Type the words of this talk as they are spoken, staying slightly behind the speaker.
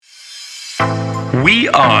We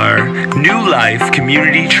are New Life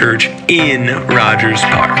Community Church in Rogers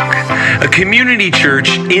Park, a community church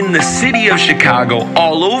in the city of Chicago,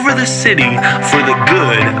 all over the city for the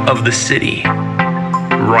good of the city.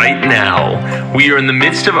 Right now, we are in the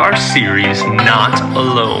midst of our series, Not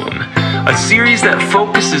Alone, a series that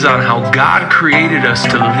focuses on how God created us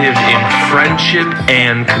to live in friendship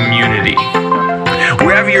and community.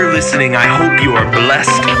 Wherever you're listening, I hope you are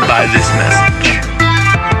blessed by this message.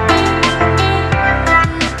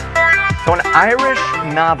 So an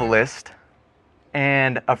Irish novelist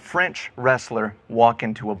and a French wrestler walk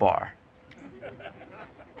into a bar.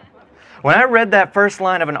 When I read that first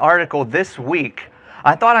line of an article this week,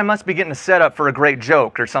 I thought I must be getting a setup for a great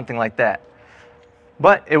joke or something like that.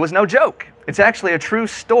 But it was no joke. It's actually a true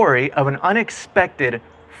story of an unexpected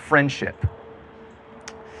friendship.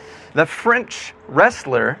 The French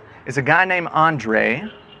wrestler is a guy named Andre,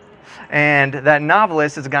 and that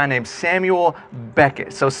novelist is a guy named Samuel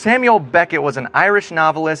Beckett. So Samuel Beckett was an Irish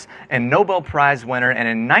novelist and Nobel Prize winner, and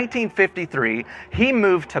in 1953, he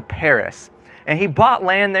moved to Paris. And he bought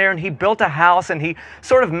land there, and he built a house, and he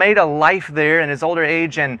sort of made a life there in his older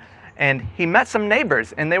age, and he met some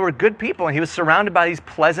neighbors, and they were good people, and he was surrounded by these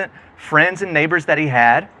pleasant friends and neighbors that he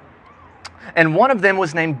had. And one of them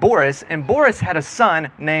was named Boris, and Boris had a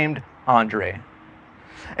son named Andre.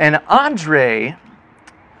 And Andre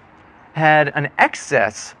had an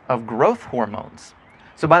excess of growth hormones.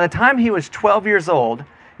 So by the time he was 12 years old,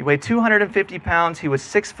 he weighed 250 pounds, he was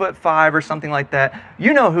 6'5" or something like that.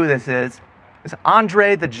 You know who this is. It's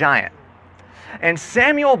Andre the Giant. And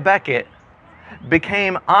Samuel Beckett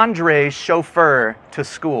became Andre's chauffeur to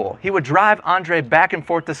school. He would drive Andre back and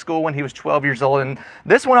forth to school when he was 12 years old, and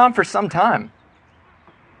this went on for some time.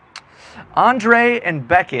 Andre and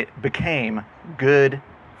Beckett became good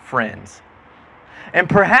friends, and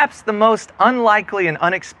perhaps the most unlikely and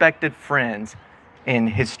unexpected friends in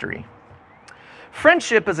history.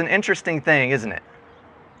 Friendship is an interesting thing, isn't it?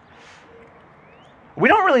 We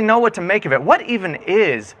don't really know what to make of it. What even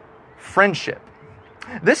is friendship?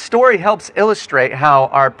 This story helps illustrate how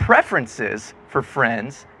our preferences for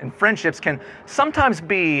friends and friendships can sometimes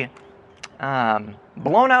be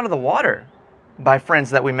blown out of the water by friends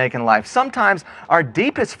that we make in life. Sometimes our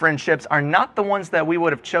deepest friendships are not the ones that we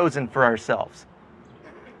would have chosen for ourselves.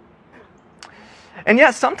 And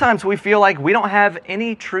yet sometimes we feel like we don't have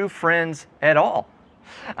any true friends at all.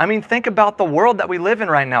 I mean, think about the world that we live in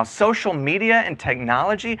right now. Social media and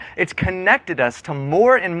technology, it's connected us to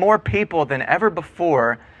more and more people than ever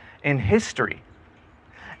before in history.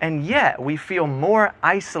 And yet we feel more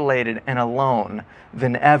isolated and alone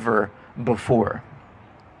than ever before.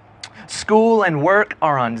 School and work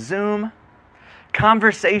are on Zoom.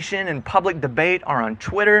 Conversation and public debate are on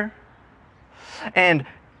Twitter. And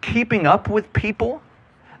keeping up with people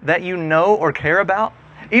that you know or care about,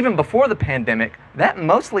 even before the pandemic, that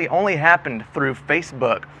mostly only happened through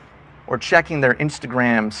Facebook or checking their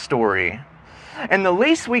Instagram story. And the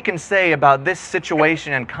least we can say about this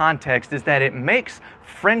situation and context is that it makes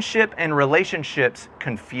friendship and relationships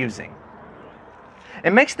confusing.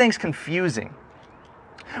 It makes things confusing.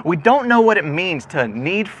 We don't know what it means to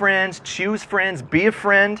need friends, choose friends, be a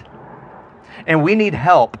friend, and we need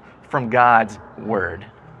help from God's Word.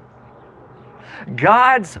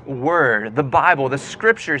 God's Word, the Bible, the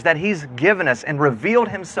Scriptures that He's given us and revealed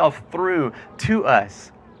Himself through to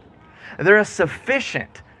us, they're a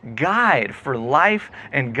sufficient guide for life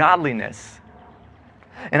and godliness.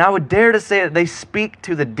 And I would dare to say that they speak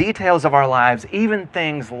to the details of our lives, even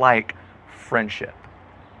things like friendship.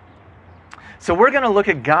 So we're going to look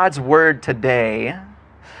at God's Word today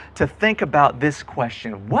to think about this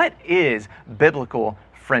question: what is biblical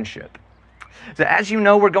friendship? So as you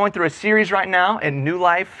know, we're going through a series right now in New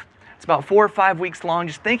Life. It's about 4 or 5 weeks long,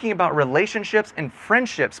 just thinking about relationships and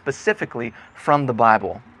friendships specifically from the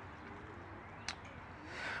Bible.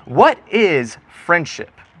 What is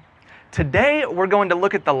friendship? Today, we're going to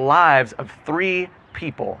look at the lives of 3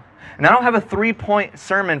 people. And I don't have a 3-point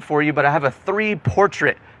sermon for you, but I have a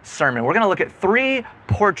 3-portrait sermon. We're going to look at 3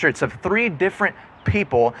 portraits of 3 different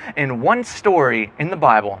people in one story in the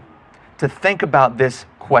Bible to think about this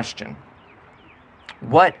question.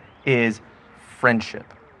 What is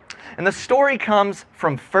friendship? And the story comes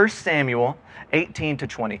from 1 Samuel 18 to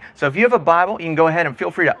 20. So if you have a Bible, you can go ahead and feel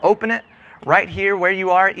free to open it right here where you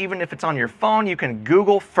are. Even if it's on your phone, you can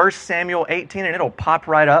Google 1 Samuel 18 and it'll pop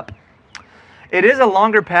right up. It is a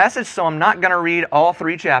longer passage, so I'm not going to read all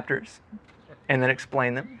 3 chapters and then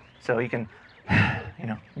explain them. So you can,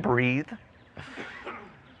 breathe.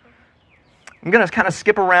 I'm going to kind of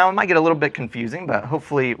skip around. It might get a little bit confusing, but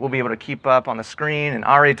hopefully we'll be able to keep up on the screen. And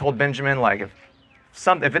I already told Benjamin, if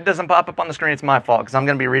If it doesn't pop up on the screen, it's my fault because I'm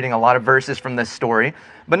going to be reading a lot of verses from this story,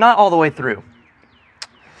 but not all the way through.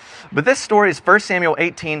 But this story is 1 Samuel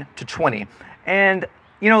 18 to 20. And,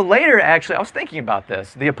 later, actually, I was thinking about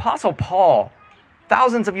this. The Apostle Paul,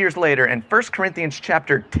 thousands of years later, in 1 Corinthians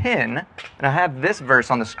chapter 10, and I have this verse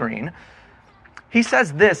on the screen, he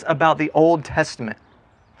says this about the Old Testament.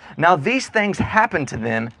 Now these things happened to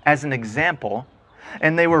them as an example,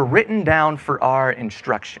 and they were written down for our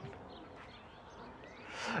instruction.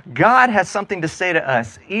 God has something to say to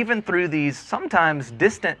us, even through these sometimes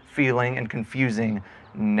distant feeling and confusing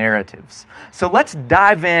narratives. So let's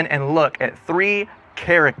dive in and look at 3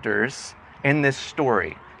 characters in this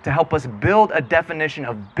story to help us build a definition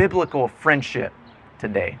of biblical friendship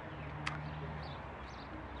today.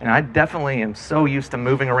 And I definitely am so used to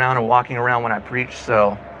moving around and walking around when I preach,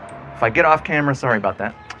 so if I get off camera, sorry about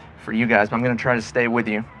that for you guys, but I'm going to try to stay with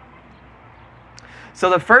you. So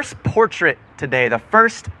the first portrait today, the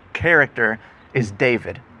first character is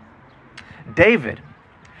David. David.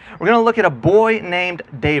 We're going to look at a boy named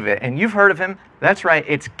David, and you've heard of him. That's right,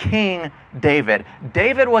 it's King David.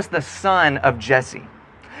 David was the son of Jesse.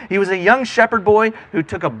 He was a young shepherd boy who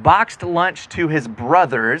took a boxed lunch to his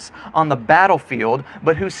brothers on the battlefield,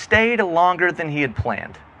 but who stayed longer than he had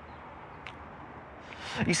planned.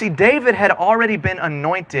 You see, David had already been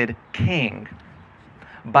anointed king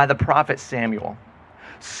by the prophet Samuel.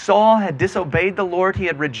 Saul had disobeyed the Lord. He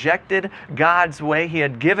had rejected God's way. He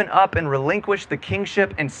had given up and relinquished the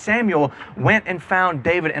kingship. And Samuel went and found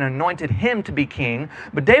David and anointed him to be king.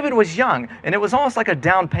 But David was young, and it was almost like a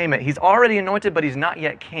down payment. He's already anointed, but he's not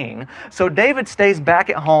yet king. So David stays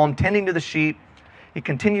back at home, tending to the sheep. He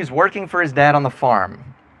continues working for his dad on the farm.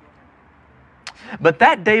 But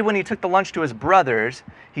that day when he took the lunch to his brothers,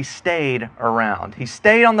 he stayed around. He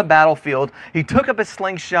stayed on the battlefield. He took up his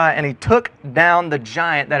slingshot and he took down the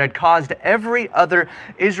giant that had caused every other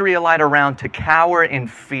Israelite around to cower in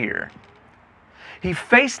fear. He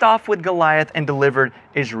faced off with Goliath and delivered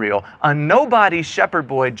Israel. A nobody shepherd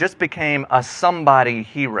boy just became a somebody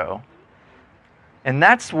hero. And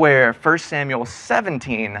that's where 1 Samuel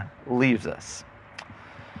 17 leaves us.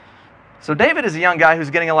 So David is a young guy who's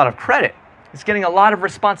getting a lot of credit. He's getting a lot of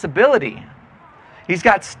responsibility. He's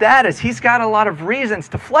got status. He's got a lot of reasons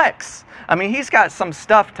to flex. I mean, he's got some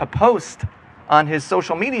stuff to post on his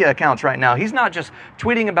social media accounts right now. He's not just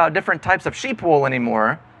tweeting about different types of sheep wool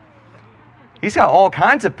anymore. He's got all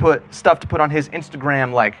kinds of stuff to put on his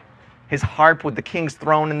Instagram, like his harp with the king's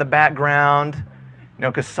throne in the background,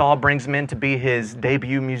 because Saul brings him in to be his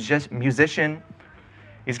debut musician.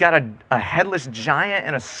 He's got a headless giant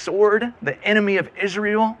and a sword, the enemy of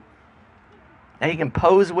Israel, that he can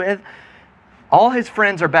pose with. All his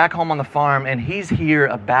friends are back home on the farm, and he's here,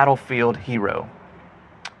 a battlefield hero.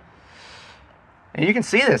 And you can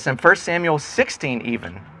see this in 1 Samuel 16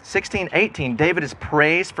 even. 16, 18, David is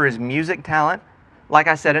praised for his music talent. Like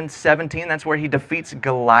I said, in 17, that's where he defeats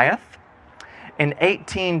Goliath. In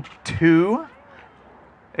 18:2,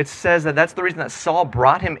 it says that that's the reason that Saul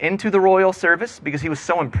brought him into the royal service, because he was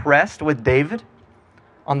so impressed with David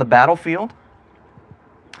on the battlefield.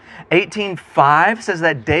 18:5 says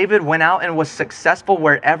that David went out and was successful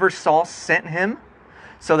wherever Saul sent him,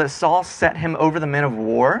 so that Saul set him over the men of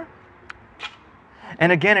war.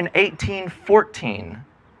 And again in 18:14,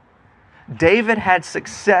 David had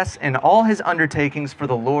success in all his undertakings, for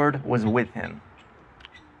the Lord was with him.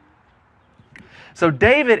 So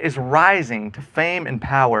David is rising to fame and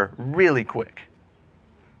power really quick.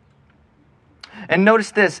 And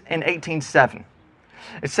notice this in 18:7.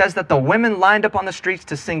 It says that the women lined up on the streets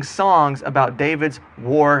to sing songs about David's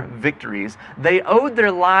war victories. They owed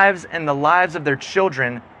their lives and the lives of their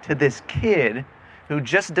children to this kid who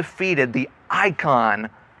just defeated the icon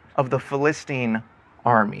of the Philistine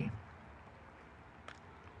army.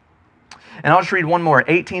 And I'll just read one more.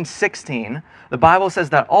 18:16, the Bible says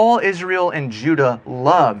that all Israel and Judah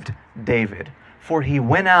loved David, for he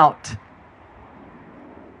went out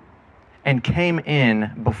and came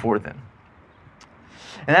in before them.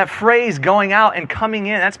 And that phrase, going out and coming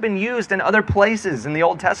in, that's been used in other places in the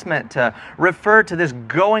Old Testament to refer to this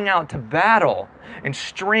going out to battle and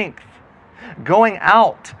strength, going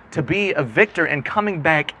out to be a victor and coming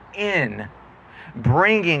back in,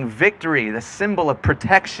 bringing victory, the symbol of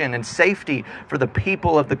protection and safety for the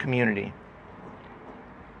people of the community.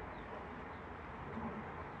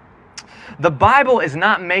 The Bible is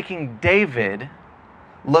not making David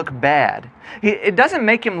look bad. It doesn't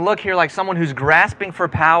make him look here like someone who's grasping for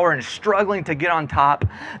power and struggling to get on top.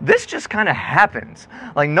 This just kind of happens.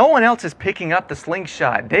 Like no one else is picking up the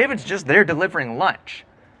slingshot. David's just there delivering lunch.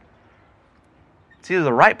 It's either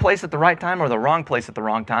the right place at the right time or the wrong place at the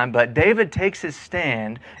wrong time, but David takes his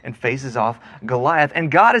stand and faces off Goliath,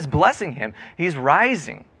 and God is blessing him. He's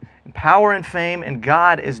rising in power and fame, and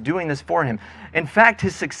God is doing this for him. In fact,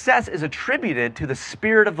 his success is attributed to the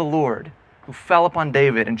Spirit of the Lord who fell upon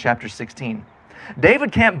David in chapter 16.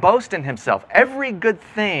 David can't boast in himself. Every good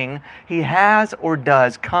thing he has or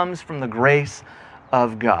does comes from the grace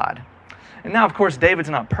of God. And now, of course,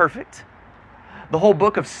 David's not perfect. The whole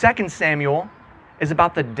book of 2 Samuel is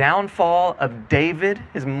about the downfall of David,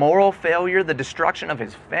 his moral failure, the destruction of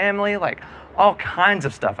his family, like all kinds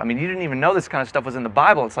of stuff. I mean, you didn't even know this kind of stuff was in the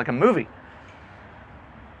Bible. It's like a movie.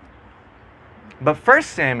 But 1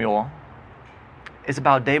 Samuel is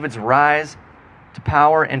about David's rise to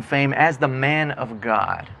power and fame as the man of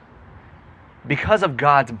God, because of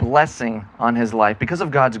God's blessing on his life, because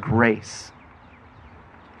of God's grace.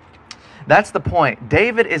 That's the point.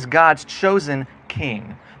 David is God's chosen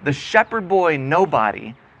king. The shepherd boy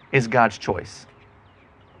nobody is God's choice.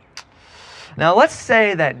 Now let's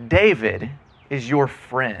say that David is your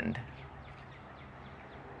friend.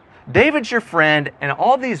 David's your friend, and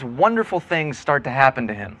all these wonderful things start to happen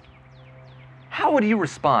to him. How would you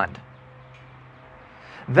respond?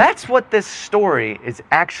 That's what this story is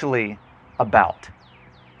actually about.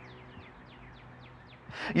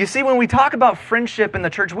 You see, when we talk about friendship in the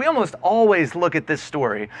church, we almost always look at this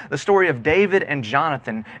story, the story of David and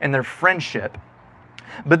Jonathan and their friendship.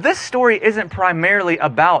 But this story isn't primarily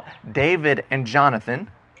about David and Jonathan.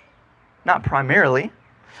 Not primarily.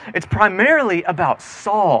 It's primarily about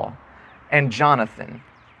Saul and Jonathan.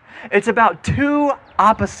 It's about two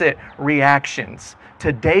opposite reactions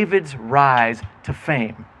to David's rise to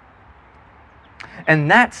fame. And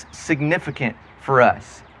that's significant for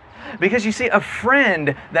us. Because you see, a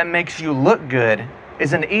friend that makes you look good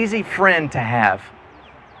is an easy friend to have.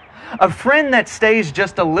 A friend that stays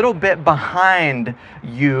just a little bit behind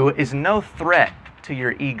you is no threat to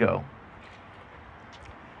your ego.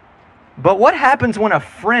 But what happens when a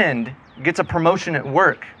friend gets a promotion at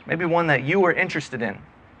work, maybe one that you were interested in?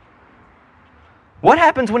 What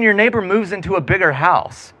happens when your neighbor moves into a bigger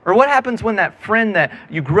house? Or what happens when that friend that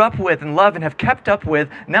you grew up with and loved and have kept up with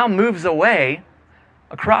now moves away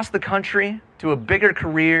across the country to a bigger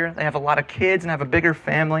career? They have a lot of kids and have a bigger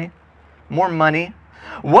family, more money.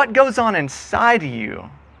 What goes on inside you?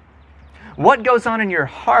 What goes on in your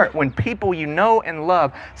heart when people you know and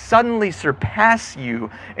love suddenly surpass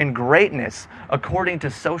you in greatness according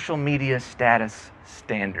to social media status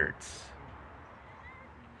standards?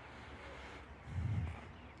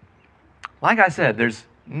 Like I said, there's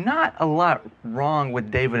not a lot wrong with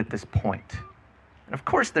David at this point. And of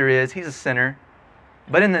course there is. He's a sinner.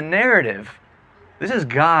 But in the narrative, this is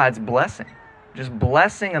God's blessing. Just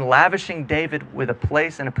blessing and lavishing David with a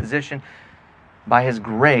place and a position by his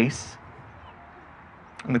grace.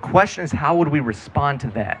 And the question is, how would we respond to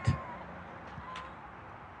that?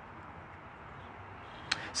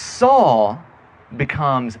 Saul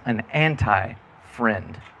becomes an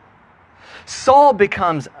anti-friend. Saul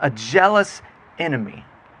becomes a jealous enemy,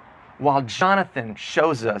 while Jonathan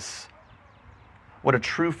shows us what a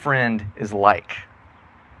true friend is like.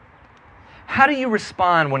 How do you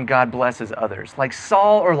respond when God blesses others? Like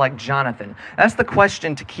Saul or like Jonathan? That's the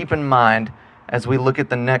question to keep in mind as we look at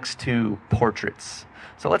the next two portraits.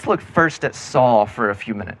 So let's look first at Saul for a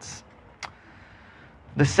few minutes.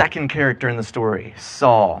 The second character in the story,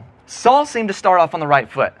 Saul. Saul seemed to start off on the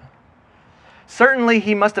right foot. Certainly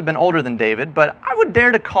he must have been older than David, but I would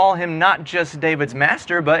dare to call him not just David's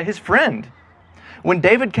master, but his friend. When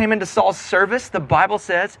David came into Saul's service, the Bible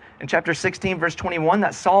says in chapter 16, verse 21,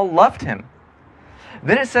 that Saul loved him.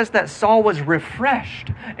 Then it says that Saul was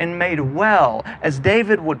refreshed and made well as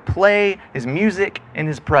David would play his music in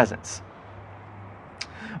his presence.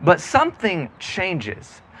 But something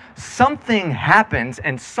changes. Something happens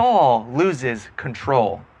and Saul loses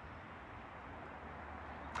control.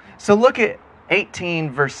 So look at 18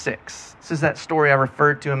 verse 6. This is that story I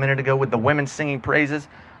referred to a minute ago with the women singing praises.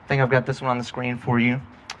 I think I've got this one on the screen for you.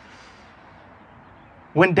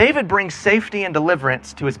 When David brings safety and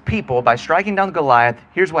deliverance to his people by striking down Goliath,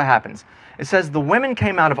 here's what happens. It says, the women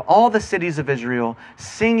came out of all the cities of Israel,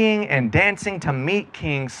 singing and dancing to meet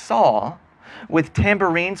King Saul, with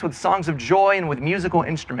tambourines, with songs of joy, and with musical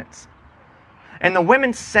instruments. And the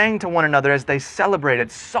women sang to one another as they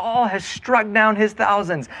celebrated, Saul has struck down his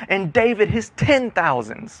thousands, and David his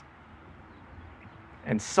 10,000s.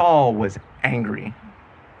 And Saul was angry.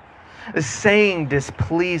 The saying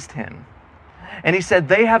displeased him. And he said,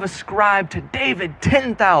 they have ascribed to David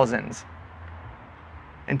 10,000s,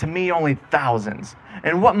 and to me only thousands.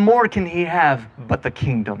 And what more can he have but the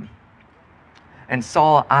kingdom? and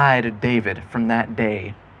Saul eyed David from that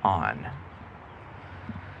day on.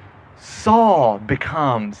 Saul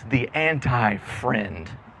becomes the anti-friend.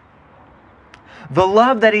 The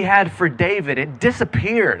love that he had for David, it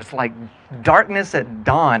disappears like darkness at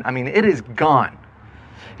dawn. I mean, it is gone.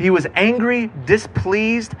 He was angry,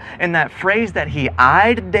 displeased, and that phrase that he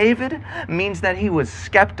eyed David means that he was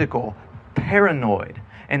skeptical, paranoid,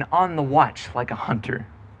 and on the watch like a hunter.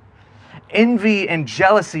 Envy and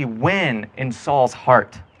jealousy win in Saul's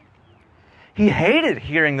heart. He hated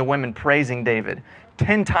hearing the women praising David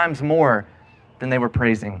 10 times more than they were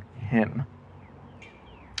praising him.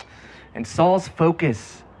 And Saul's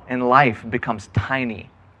focus in life becomes tiny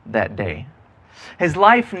that day. His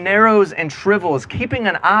life narrows and shrivels. Keeping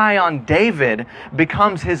an eye on David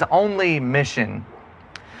becomes his only mission.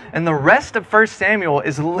 And the rest of 1 Samuel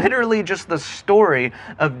is literally just the story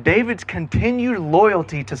of David's continued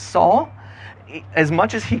loyalty to Saul as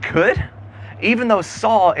much as he could, even though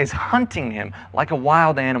Saul is hunting him like a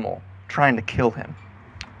wild animal, trying to kill him.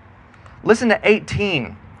 Listen to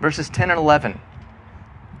 18, verses 10 and 11.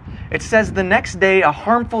 It says, "The next day a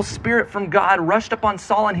harmful spirit from God rushed upon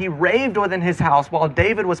Saul, and he raved within his house while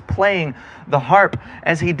David was playing the harp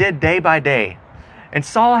as he did day by day. And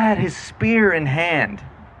Saul had his spear in hand.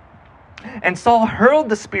 And Saul hurled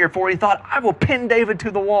the spear, for he thought, I will pin David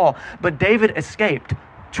to the wall. But David escaped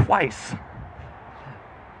twice."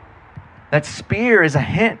 That spear is a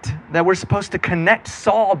hint that we're supposed to connect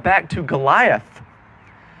Saul back to Goliath.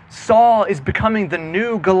 Saul is becoming the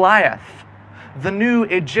new Goliath, the new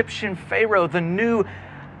Egyptian Pharaoh, the new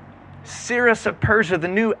Cyrus of Persia, the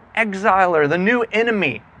new exiler, the new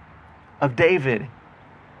enemy of David,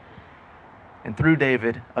 and through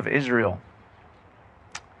David, of Israel.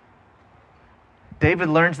 David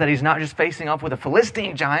learns that he's not just facing off with a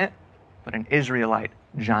Philistine giant, but an Israelite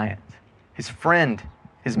giant. His friend,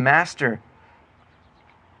 his master,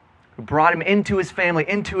 who brought him into his family,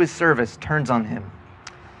 into his service, turns on him.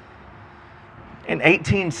 In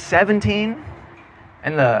 1817,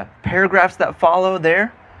 and the paragraphs that follow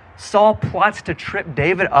there, Saul plots to trip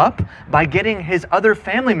David up by getting his other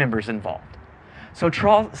family members involved. So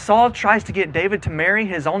Saul tries to get David to marry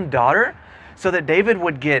his own daughter so that David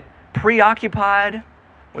would get preoccupied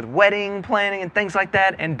with wedding planning and things like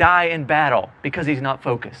that and die in battle because he's not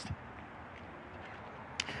focused.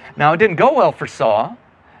 Now, it didn't go well for Saul.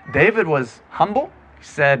 David was humble. He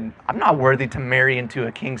said, I'm not worthy to marry into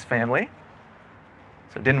a king's family.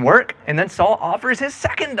 So it didn't work. And then Saul offers his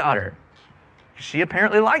second daughter. She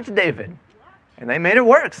apparently liked David. And they made it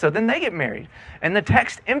work. So then they get married. And the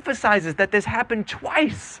text emphasizes that this happened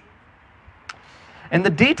twice. And the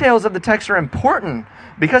details of the text are important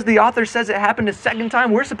because the author says it happened a second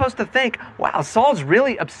time. We're supposed to think, wow, Saul's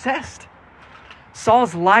really obsessed.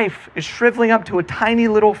 Saul's life is shriveling up to a tiny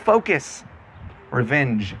little focus.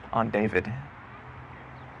 Revenge on David.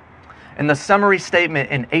 And the summary statement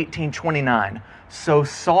in 1829, so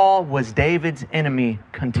Saul was David's enemy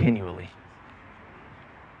continually.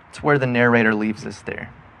 It's where the narrator leaves us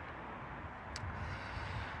there.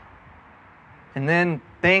 And then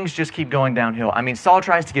things just keep going downhill. I mean, Saul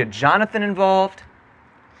tries to get Jonathan involved.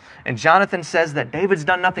 And Jonathan says that David's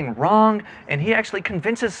done nothing wrong. And he actually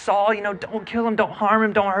convinces Saul, don't kill him, don't harm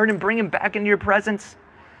him, don't hurt him, bring him back into your presence.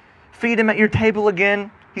 Feed him at your table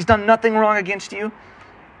again. He's done nothing wrong against you.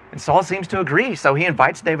 And Saul seems to agree. So he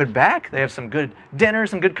invites David back. They have some good dinner,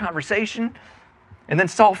 some good conversation. And then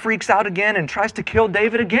Saul freaks out again and tries to kill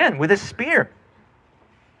David again with his spear.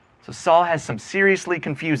 So Saul has some seriously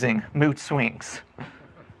confusing mood swings.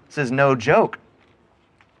 This is no joke.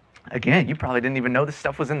 Again, you probably didn't even know this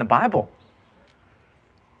stuff was in the Bible.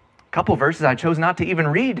 A couple verses I chose not to even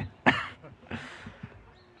read.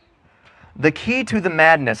 The key to the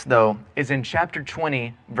madness, though, is in chapter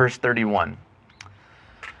 20, verse 31.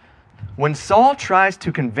 When Saul tries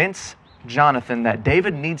to convince Jonathan that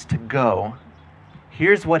David needs to go,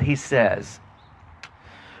 here's what he says.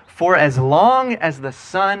 For as long as the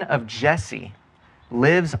son of Jesse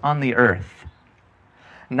lives on the earth,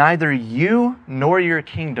 neither you nor your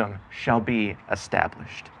kingdom shall be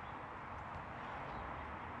established.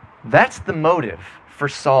 That's the motive for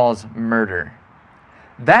Saul's murder.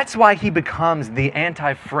 That's why he becomes the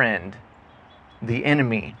anti-friend, the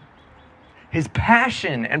enemy. His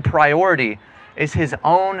passion and priority is his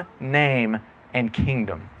own name and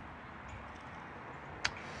kingdom.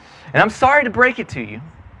 And I'm sorry to break it to you.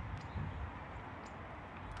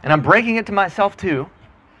 And I'm breaking it to myself too.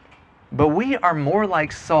 But we are more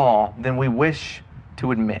like Saul than we wish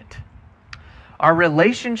to admit. Our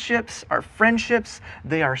relationships, our friendships,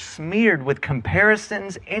 they are smeared with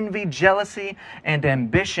comparisons, envy, jealousy, and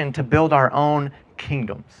ambition to build our own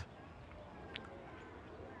kingdoms.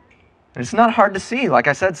 And it's not hard to see. Like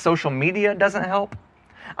I said, social media doesn't help.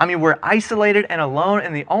 I mean, we're isolated and alone,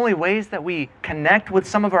 and the only ways that we connect with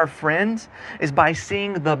some of our friends is by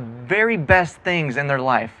seeing the very best things in their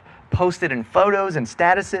life posted in photos and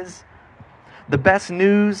statuses, the best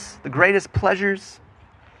news, the greatest pleasures.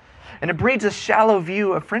 And it breeds a shallow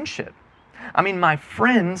view of friendship. I mean, my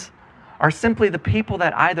friends are simply the people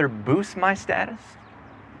that either boost my status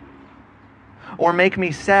or make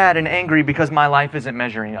me sad and angry because my life isn't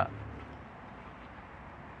measuring up.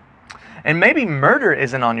 And maybe murder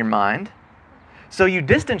isn't on your mind, so you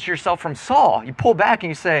distance yourself from Saul. You pull back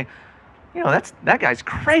and you say, that guy's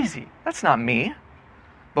crazy. That's not me.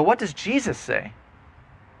 But what does Jesus say?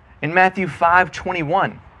 In Matthew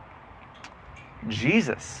 5:21,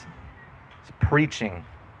 Jesus is preaching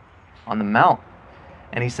on the mount.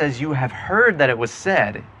 And he says, you have heard that it was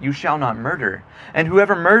said, you shall not murder. And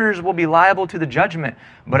whoever murders will be liable to the judgment.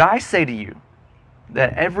 But I say to you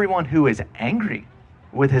that everyone who is angry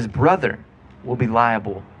with his brother will be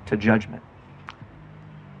liable to judgment.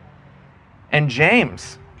 And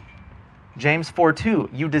James 4:2,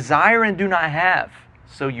 you desire and do not have,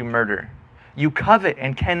 so you murder. You covet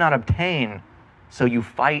and cannot obtain, so you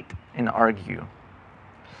fight and argue.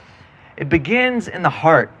 It begins in the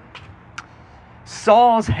heart.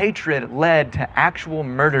 Saul's hatred led to actual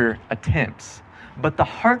murder attempts, but the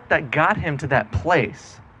heart that got him to that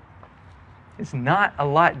place is not a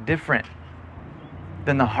lot different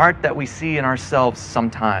than the heart that we see in ourselves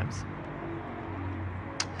sometimes.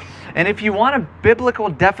 And if you want a biblical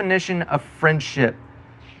definition of friendship,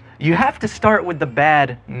 you have to start with the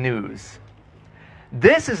bad news.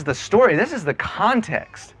 This is the story, this is the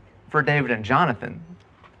context for David and Jonathan,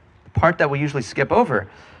 the part that we usually skip over.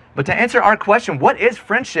 But to answer our question, what is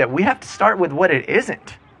friendship? We have to start with what it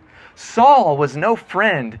isn't. Saul was no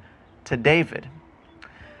friend to David.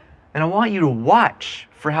 And I want you to watch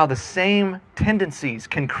for how the same tendencies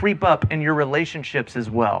can creep up in your relationships as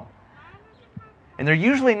well. And they're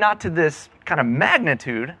usually not to this kind of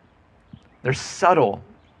magnitude. They're subtle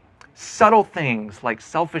things like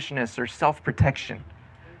selfishness or self-protection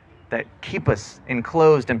that keep us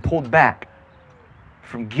enclosed and pulled back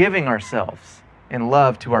from giving ourselves in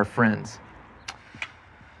love to our friends.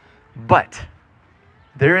 But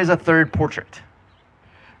there is a third portrait.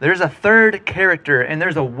 There's a third character, and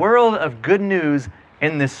there's a world of good news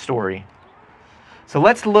in this story. So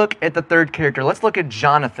let's look at the third character. Let's look at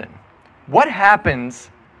Jonathan. What happens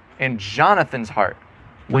in Jonathan's heart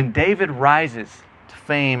when David rises to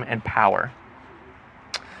fame and power?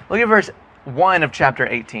 Look at verse 1 of chapter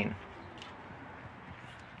 18.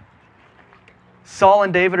 Saul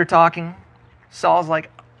and David are talking. Saul's like,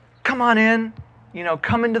 come on in,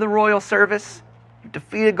 come into the royal service. You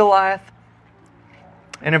defeated Goliath.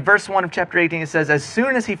 And in verse 1 of chapter 18, it says, as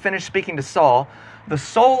soon as he finished speaking to Saul, the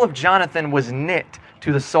soul of Jonathan was knit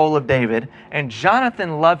to the soul of David, and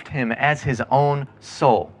Jonathan loved him as his own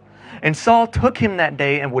soul. And Saul took him that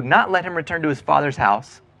day and would not let him return to his father's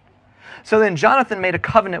house. So then Jonathan made a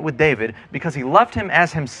covenant with David because he loved him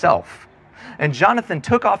as himself. And Jonathan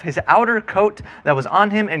took off his outer coat that was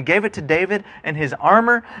on him and gave it to David, and his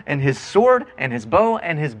armor and his sword and his bow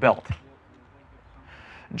and his belt.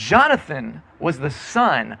 Jonathan was the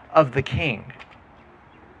son of the king.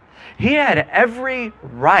 He had every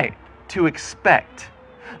right to expect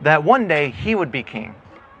that one day he would be king.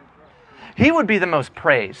 He would be the most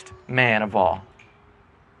praised man of all.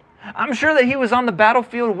 I'm sure that he was on the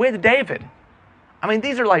battlefield with David. I mean,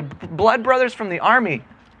 these are like blood brothers from the army.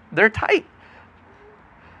 They're tight.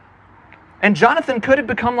 And Jonathan could have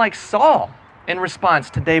become like Saul in response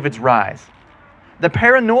to David's rise. The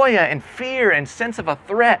paranoia and fear and sense of a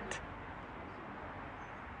threat.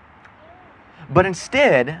 But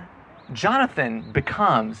instead, Jonathan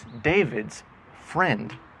becomes David's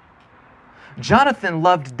friend. Jonathan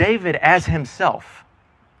loved David as himself.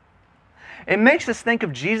 It makes us think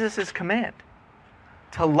of Jesus' command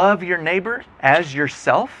to love your neighbor as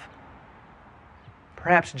yourself.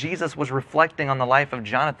 Perhaps Jesus was reflecting on the life of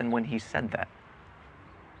Jonathan when he said that.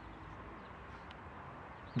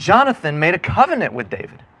 Jonathan made a covenant with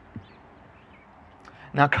David.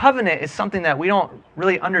 Now, covenant is something that we don't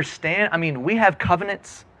really understand. I mean, we have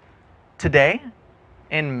covenants today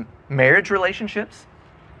in marriage relationships.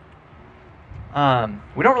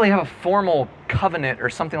 We don't really have a formal covenant or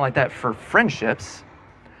something like that for friendships.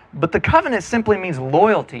 But the covenant simply means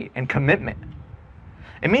loyalty and commitment.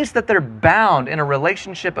 It means that they're bound in a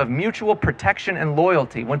relationship of mutual protection and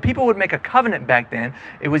loyalty. When people would make a covenant back then,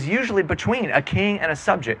 it was usually between a king and a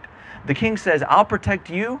subject. The king says, I'll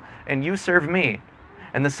protect you and you serve me.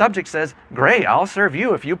 And the subject says, great, I'll serve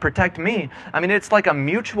you if you protect me. I mean, it's like a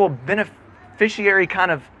mutual beneficiary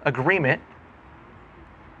kind of agreement.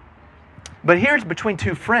 But here it's between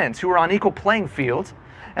two friends who are on equal playing fields.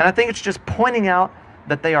 And I think it's just pointing out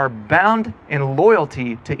that they are bound in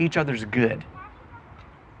loyalty to each other's good.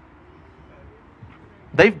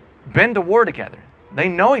 They've been to war together. They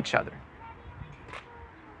know each other.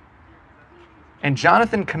 And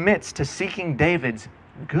Jonathan commits to seeking David's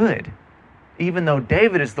good, even though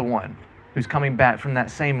David is the one who's coming back from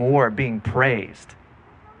that same war being praised.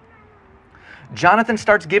 Jonathan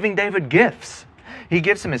starts giving David gifts. He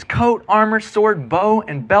gives him his coat, armor, sword, bow,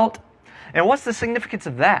 and belt. And what's the significance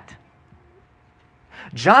of that?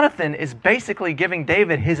 Jonathan is basically giving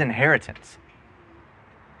David his inheritance.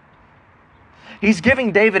 He's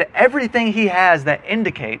giving David everything he has that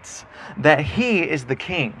indicates that he is the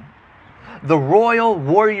king, the royal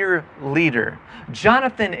warrior leader.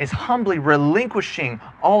 Jonathan is humbly relinquishing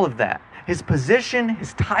all of that, his position,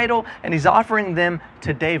 his title, and he's offering them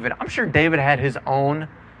to David. I'm sure David had his own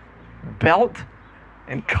belt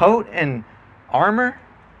and coat and armor.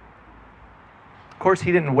 Of course,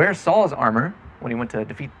 he didn't wear Saul's armor when he went to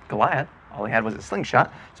defeat Goliath. All he had was a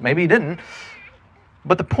slingshot, so maybe he didn't.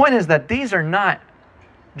 But the point is that these are not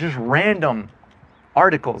just random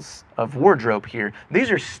articles of wardrobe here. These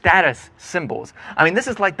are status symbols. I mean, this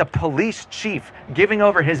is like the police chief giving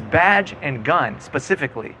over his badge and gun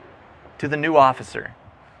specifically to the new officer.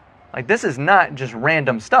 Like, this is not just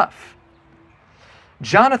random stuff.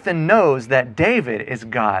 Jonathan knows that David is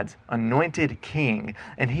God's anointed king,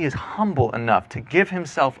 and he is humble enough to give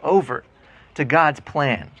himself over to God's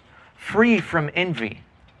plan, free from envy,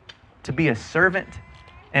 to be a servant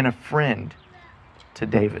and a friend to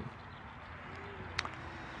David.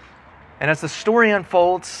 And as the story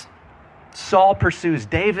unfolds, Saul pursues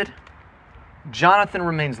David. Jonathan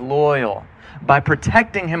remains loyal by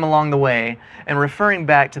protecting him along the way and referring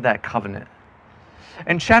back to that covenant.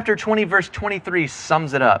 And chapter 20, verse 23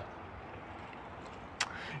 sums it up.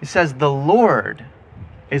 It says, "The Lord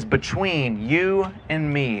is between you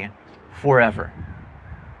and me forever."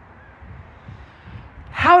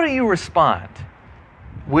 How do you respond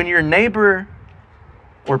when your neighbor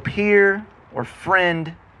or peer or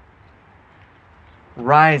friend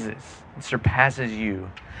rises and surpasses you?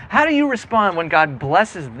 How do you respond when God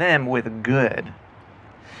blesses them with good?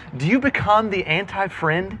 Do you become the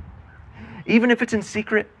anti-friend? Even if it's in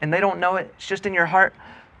secret and they don't know it, it's just in your heart.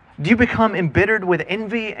 Do you become embittered with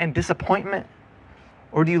envy and disappointment?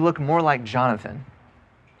 Or do you look more like Jonathan?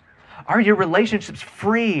 Are your relationships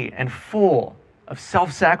free and full of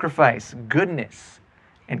self-sacrifice, goodness,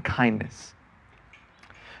 and kindness?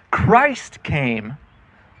 Christ came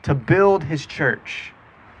to build his church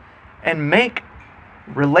and make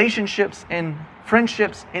relationships and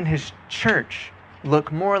friendships in his church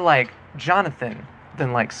look more like Jonathan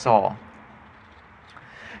than like Saul.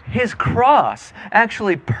 His cross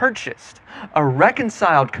actually purchased a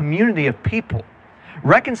reconciled community of people,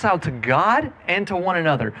 reconciled to God and to one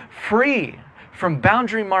another, free from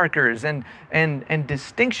boundary markers and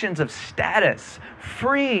distinctions of status,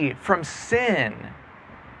 free from sin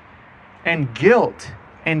and guilt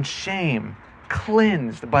and shame,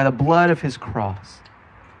 cleansed by the blood of his cross.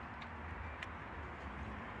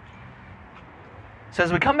 So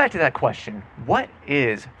as we come back to that question, what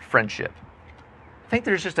is friendship? I think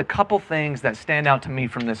there's just a couple things that stand out to me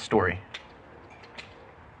from this story.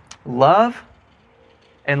 Love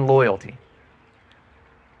and loyalty.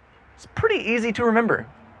 It's pretty easy to remember.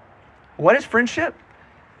 What is friendship?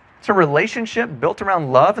 It's a relationship built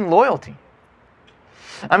around love and loyalty.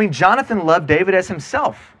 I mean, Jonathan loved David as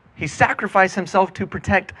himself. He sacrificed himself to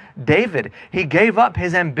protect David. He gave up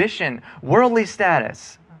his ambition, worldly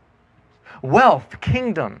status, wealth,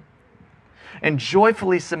 kingdom, and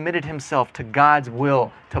joyfully submitted himself to God's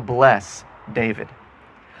will to bless David.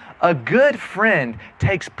 A good friend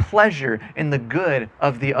takes pleasure in the good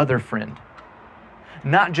of the other friend,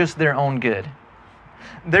 not just their own good.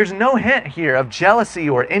 There's no hint here of jealousy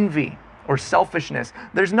or envy or selfishness.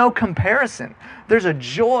 There's no comparison. There's a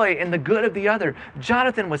joy in the good of the other.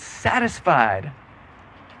 Jonathan was satisfied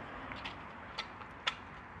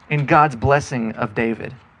in God's blessing of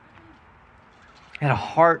David. He had a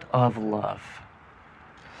heart of love.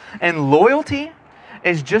 And loyalty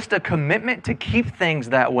is just a commitment to keep things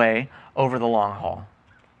that way over the long haul.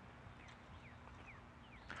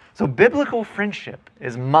 So biblical friendship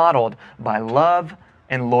is modeled by love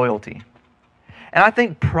and loyalty. And I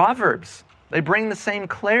think Proverbs, they bring the same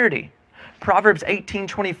clarity. Proverbs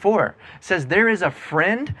 18:24 says, "There is a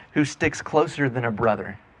friend who sticks closer than a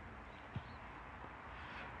brother."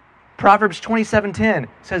 Proverbs 27:10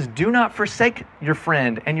 says, "Do not forsake your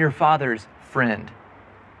friend and your father's friend."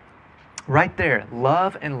 Right there,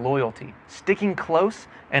 love and loyalty, sticking close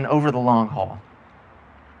and over the long haul.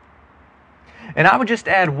 And I would just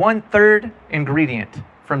add one third ingredient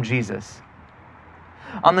from Jesus.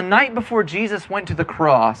 On the night before Jesus went to the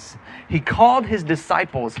cross, he called his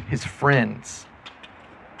disciples his friends.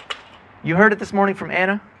 You heard it this morning from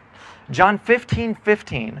Anna? John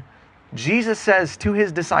 15:15. Jesus says to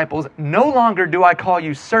his disciples, "No longer do I call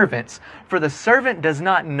you servants, for the servant does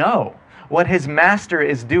not know what his master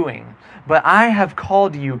is doing. But I have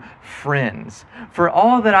called you friends, for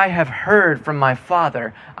all that I have heard from my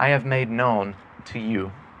Father, I have made known to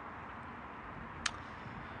you."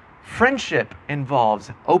 Friendship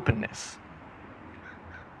involves openness.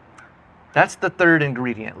 That's the third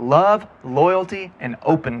ingredient. Love, loyalty, and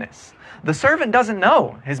openness. The servant doesn't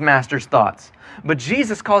know his master's thoughts, but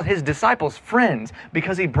Jesus called his disciples friends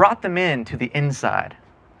because he brought them in to the inside.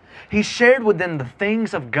 He shared with them the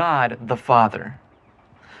things of God the Father.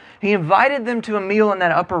 He invited them to a meal in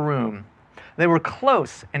that upper room. They were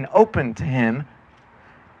close and open to him,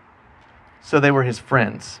 so they were his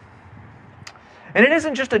friends. And it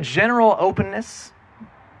isn't just a general openness,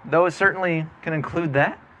 though it certainly can include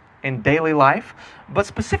that in daily life, but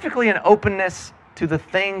specifically an openness to the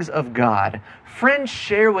things of God. Friends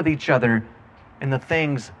share with each other in the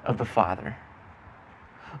things of the Father.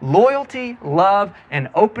 Loyalty, love, and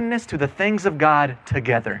openness to the things of God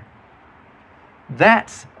together.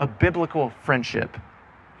 That's a biblical friendship.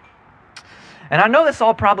 And I know this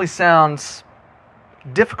all probably sounds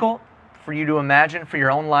difficult for you to imagine for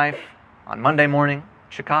your own life on Monday morning,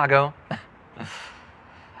 Chicago.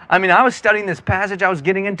 I mean, I was studying this passage, I was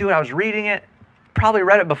getting into it, I was reading it, probably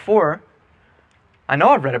read it before. I know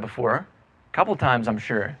I've read it before, a couple times I'm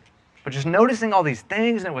sure. But just noticing all these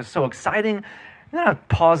things, and it was so exciting. And then I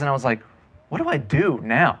paused and I was like, what do I do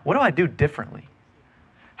now? What do I do differently?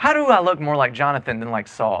 How do I look more like Jonathan than like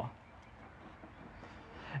Saul?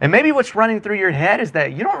 And maybe what's running through your head is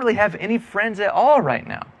that you don't really have any friends at all right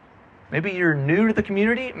now. Maybe you're new to the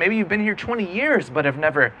community. Maybe you've been here 20 years but have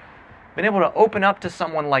never been able to open up to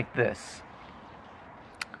someone like this.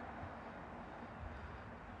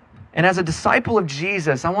 And as a disciple of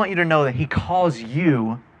Jesus, I want you to know that he calls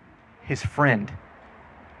you his friend.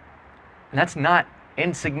 And that's not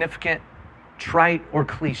insignificant, trite, or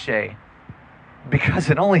cliche, because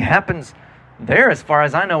it only happens there, as far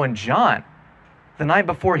as I know, in John, the night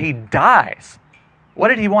before he dies. What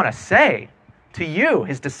did he want to say to you,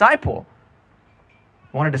 his disciple?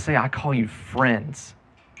 He wanted to say, I call you friends.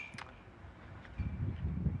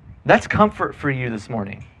 That's comfort for you this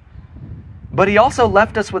morning. But he also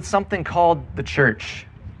left us with something called the church.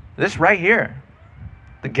 This right here,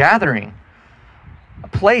 the gathering, a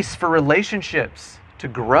place for relationships to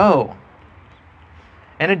grow.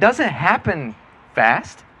 And it doesn't happen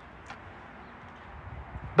fast.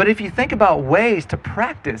 But if you think about ways to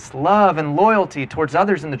practice love and loyalty towards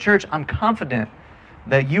others in the church, I'm confident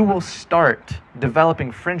that you will start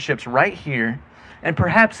developing friendships right here, and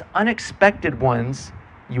perhaps unexpected ones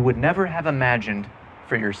you would never have imagined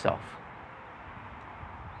for yourself.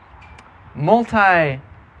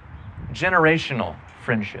 Multi-generational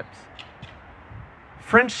friendships.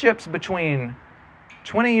 Friendships between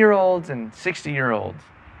 20-year-olds and 60-year-olds.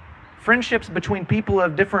 Friendships between people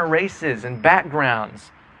of different races and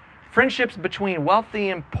backgrounds. Friendships between wealthy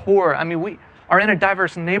and poor. I mean, we are in a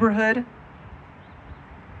diverse neighborhood.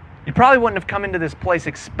 You probably wouldn't have come into this place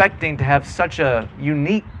expecting to have such a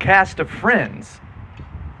unique cast of friends.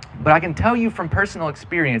 But I can tell you from personal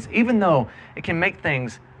experience, even though it can make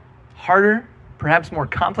things harder, perhaps more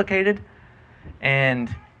complicated,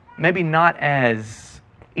 and maybe not as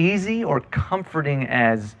easy or comforting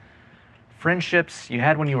as friendships you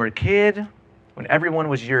had when you were a kid, when everyone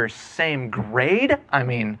was your same grade. I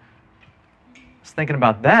mean, I was thinking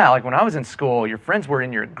about that. Like when I was in school, your friends were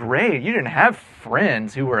in your grade. You didn't have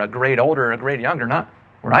friends who were a grade older or a grade younger, not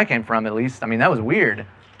where I came from at least. I mean, that was weird.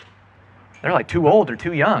 They're like too old or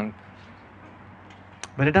too young.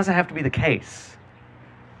 But it doesn't have to be the case.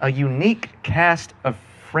 A unique cast of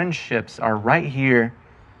friendships are right here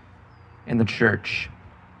in the church.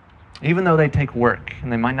 Even though they take work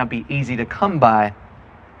and they might not be easy to come by,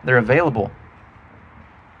 they're available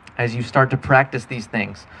as you start to practice these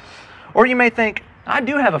things. Or you may think, I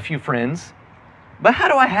do have a few friends, but how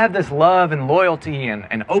do I have this love and loyalty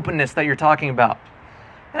and openness that you're talking about?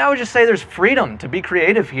 And I would just say there's freedom to be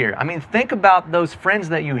creative here. I mean, think about those friends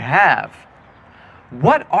that you have.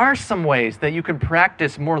 What are some ways that you can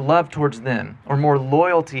practice more love towards them or more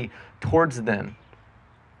loyalty towards them?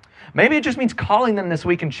 Maybe it just means calling them this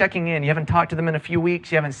week and checking in. You haven't talked to them in a few weeks.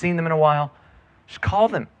 You haven't seen them in a while. Just call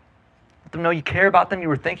them. Let them know you care about them. You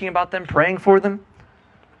were thinking about them, praying for them.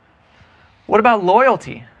 What about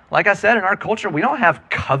loyalty? Like I said, in our culture, we don't have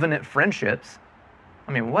covenant friendships.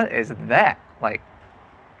 I mean, what is that?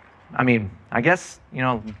 I guess,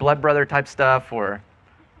 blood brother type stuff, or,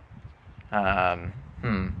 I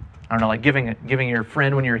don't know, like giving your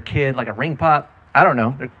friend when you're a kid, like a ring pop. I don't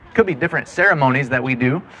know. There could be different ceremonies that we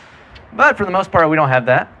do, but for the most part, we don't have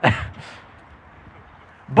that.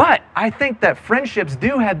 But I think that friendships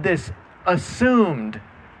do have this assumed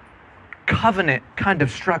covenant kind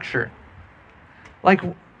of structure. Like,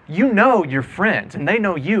 your friends, and they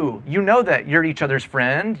know you. You know that you're each other's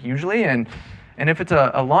friend, usually, and if it's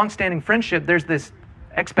a long-standing friendship, there's this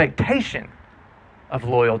expectation of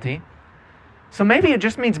loyalty. So maybe it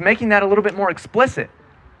just means making that a little bit more explicit.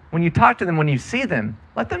 When you talk to them, when you see them,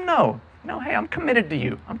 let them know, hey, I'm committed to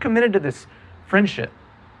you. I'm committed to this friendship.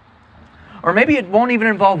 Or maybe it won't even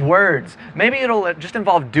involve words. Maybe it'll just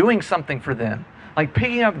involve doing something for them, like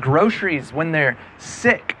picking up groceries when they're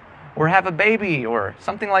sick or have a baby or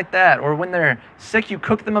something like that. Or when they're sick, you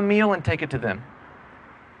cook them a meal and take it to them.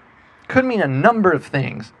 Could mean a number of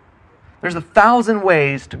things. There's 1,000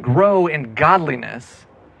 ways to grow in godliness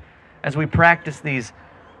as we practice these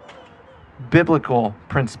biblical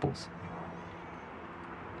principles.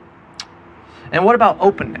 And what about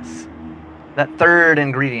openness? That third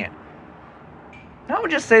ingredient. I would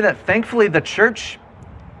just say that thankfully the church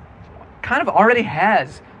kind of already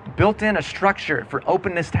has built in a structure for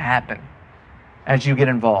openness to happen as you get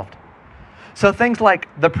involved. So things like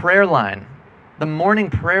the prayer line, the morning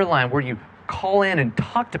prayer line where you call in and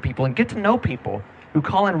talk to people and get to know people who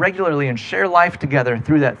call in regularly and share life together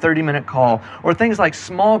through that 30-minute call. Or things like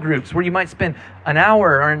small groups where you might spend an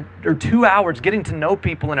hour or 2 hours getting to know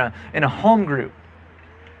people in a home group,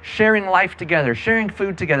 sharing life together, sharing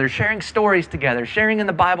food together, sharing stories together, sharing in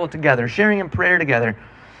the Bible together, sharing in prayer together,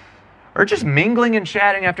 or just mingling and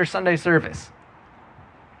chatting after Sunday service.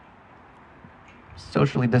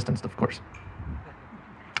 Socially distanced, of course.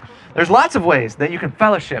 There's lots of ways that you can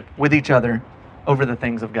fellowship with each other over the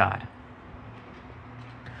things of God.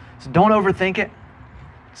 So don't overthink it.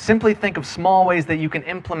 Simply think of small ways that you can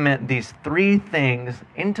implement these 3 things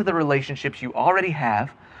into the relationships you already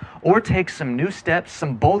have, or take some new steps,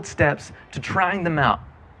 some bold steps to trying them out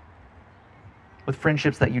with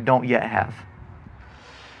friendships that you don't yet have.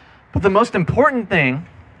 But the most important thing,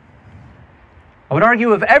 I would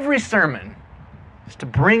argue, of every sermon is to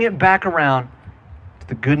bring it back around to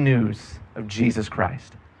the good news of Jesus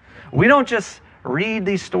Christ. We don't just read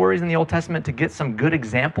these stories in the Old Testament to get some good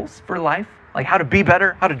examples for life, like how to be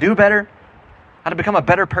better, how to do better, how to become a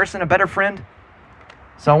better person, a better friend.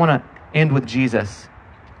 So I want to end with Jesus.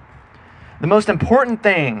 The most important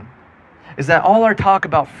thing is that all our talk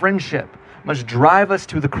about friendship must drive us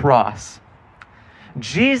to the cross.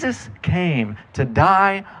 Jesus came to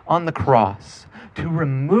die on the cross to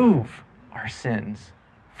remove our sins,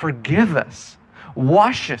 forgive us,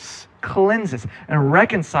 wash us, cleanse us, and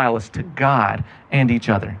reconcile us to God and each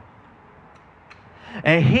other.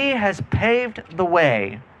 And He has paved the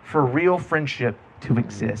way for real friendship to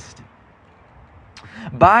exist.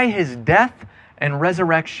 By His death and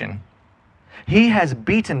resurrection, He has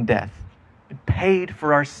beaten death and paid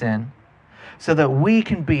for our sin so that we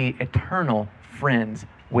can be eternal friends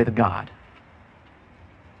with God.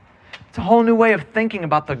 It's a whole new way of thinking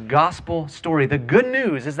about the gospel story. The good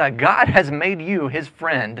news is that God has made you His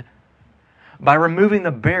friend by removing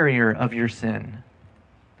the barrier of your sin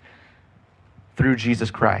through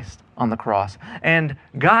Jesus Christ on the cross. And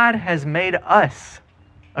God has made us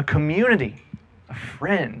a community of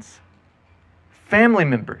friends, family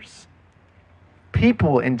members,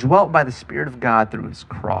 people indwelt by the Spirit of God through His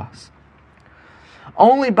cross.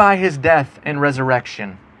 Only by His death and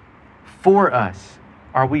resurrection for us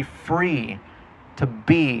are we free to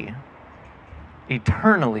be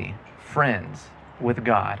eternally friends with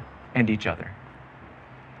God and each other.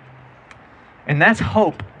 And that's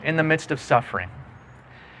hope in the midst of suffering.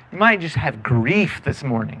 You might just have grief this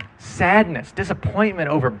morning, sadness, disappointment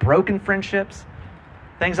over broken friendships,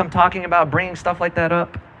 things I'm talking about, bringing stuff like that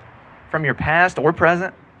up from your past or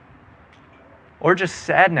present, or just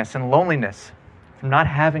sadness and loneliness from not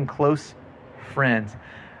having close friends.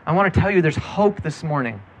 I want to tell you there's hope this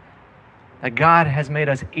morning that God has made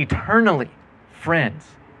us eternally friends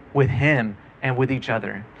with Him and with each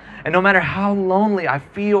other. And no matter how lonely I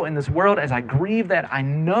feel in this world as I grieve that, I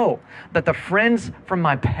know that the friends from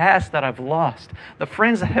my past that I've lost, the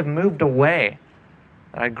friends that have moved away,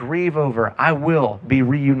 that I grieve over, I will be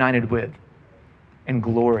reunited with in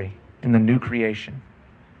glory in the new creation.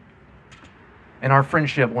 And our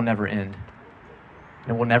friendship will never end.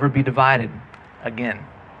 It will never be divided again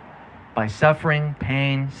by suffering,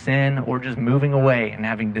 pain, sin, or just moving away and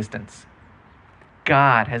having distance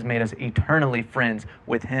God has made us eternally friends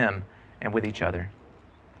with Him and with each other.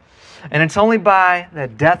 And it's only by the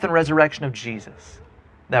death and resurrection of Jesus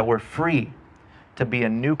that we're free to be a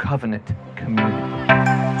new covenant community.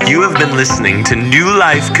 You have been listening to New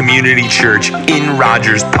Life Community Church in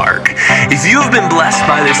Rogers Park. If you have been blessed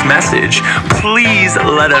by this message, please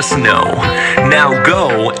let us know. Now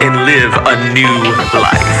go and live a new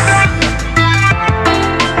life.